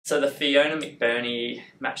So the Fiona McBurney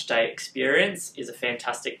Matchday Experience is a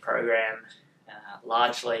fantastic program,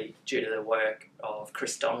 largely due to the work of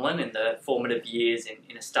Chris Donlan in the formative years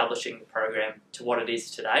in establishing the program to what it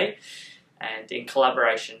is today, and in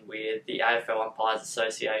collaboration with the AFL Umpires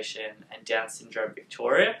Association and Down Syndrome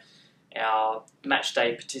Victoria. Our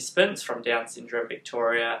matchday participants from Down Syndrome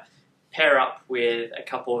Victoria pair up with a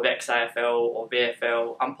couple of ex-AFL or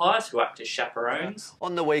VFL umpires who act as chaperones.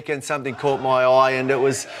 On the weekend something caught my eye, and it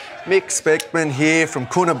was Mick Speckman here from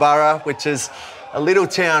Coonabarra, which is a little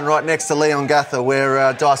town right next to Leongatha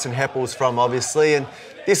where Dyson Heppel's from, obviously. And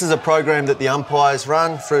this is a program that the umpires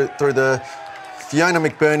run through the Fiona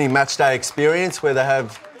McBurney Matchday Experience, where they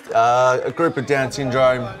have a group of Down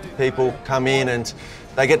syndrome people come in and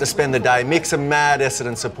they get to spend the day. Mick's a mad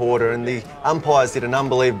Essendon supporter, and the umpires did an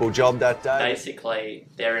unbelievable job that day. Basically,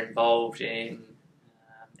 they're involved in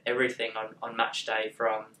everything on match day,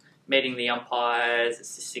 from meeting the umpires,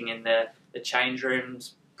 assisting in the change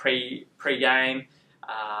rooms pre-game.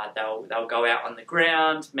 They'll go out on the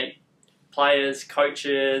ground, meet players,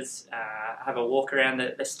 coaches, have a walk around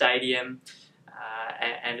the stadium,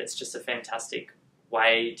 and it's just a fantastic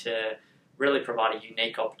way to really provide a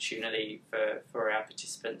unique opportunity for our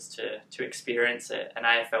participants to experience an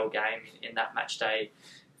AFL game in that match day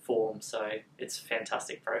form. So it's a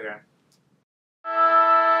fantastic program.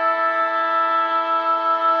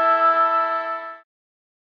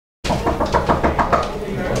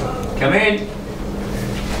 Come in.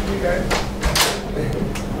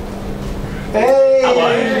 Hey! Hello.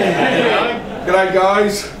 G'day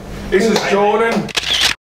guys, this is Jordan.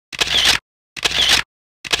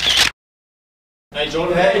 Hey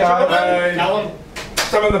Jordan. Hey guys. Hey. Callum.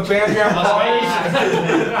 Some of the band Nice to meet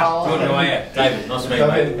you. Jordan, how are you? David, nice to meet you,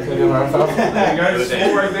 mate. There you go,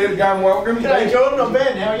 small right there to go and welcome. G'day Jordan, I'm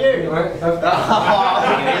Ben, how are you?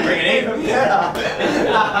 Bring it in.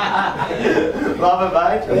 Love it,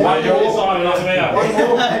 mate. One more. Simon, nice to meet you. One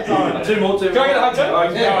more. Two more. Can I get a hug too? Oh,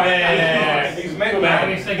 Yeah. He's met Good man.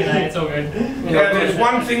 man. It's all good. Now there's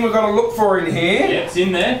one thing we've got to look for in here. Yeah, it's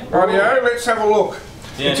in there. Rightio, let's have a look.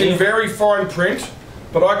 Yeah, It's in very fine print,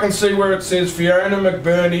 but I can see where it says Fiona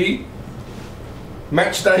McBurney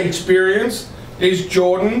Matchday Experience. There's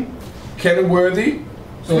Jordan Kenworthy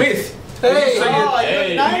Smith. Hey,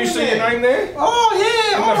 Can you see your name there? Oh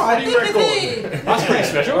yeah, On the footy record. That's pretty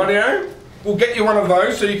special. Rightio, we'll get you one of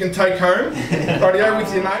those so you can take home. Rightio,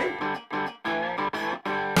 with your name.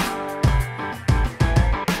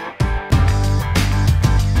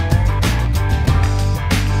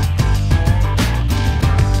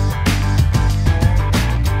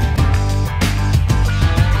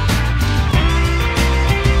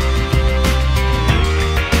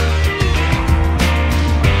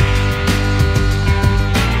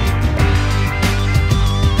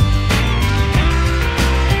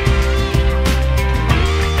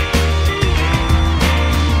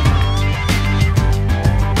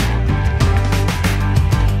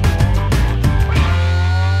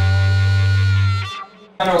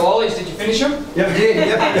 Lollies, did you finish them? Yep.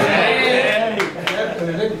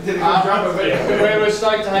 We're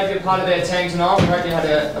stoked to have you part of their team tonight. We hope you had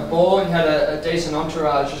a ball and you had a decent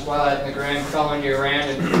entourage as well out in the ground, following you around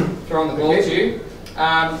and throwing the ball to you.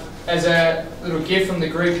 As a little gift from the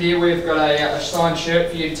group here, we've got a signed shirt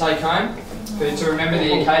for you to take home to remember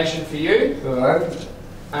the occasion for you. Alright.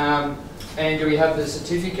 And do we have the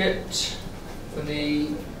certificate for the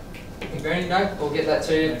McBurney? No, we'll get that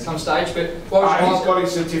to you at some stage. But what was your He's got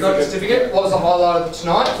his You got the certificate? What was the highlight of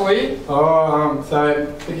tonight for you?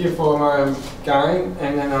 So thank you for my game,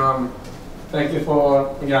 and then thank you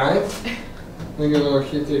for the game. Thank you for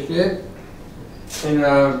certificate. And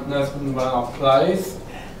that's one of our players.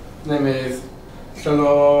 Name is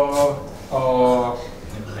Solo, or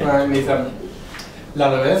my name is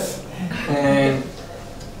Lalavis, and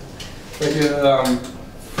thank you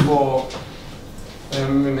for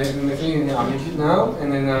making it now,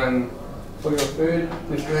 and then for your food,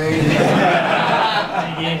 Miss Rain.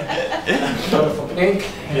 For Pink.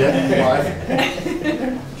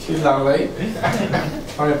 Yeah. She's lovely.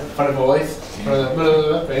 Funny voice.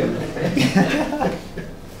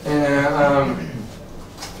 And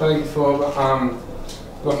thank you for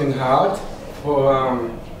working hard for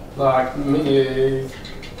like me,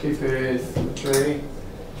 keepers, tree.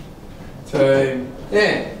 So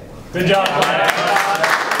yeah. Good job, player.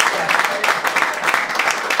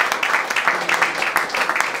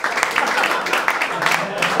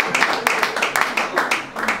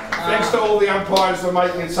 Thanks to all the umpires for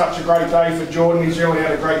making it such a great day for Jordan. He's really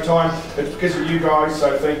had a great time. It's because of you guys,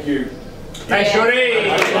 so thank you. Thanks,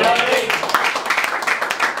 Jordy.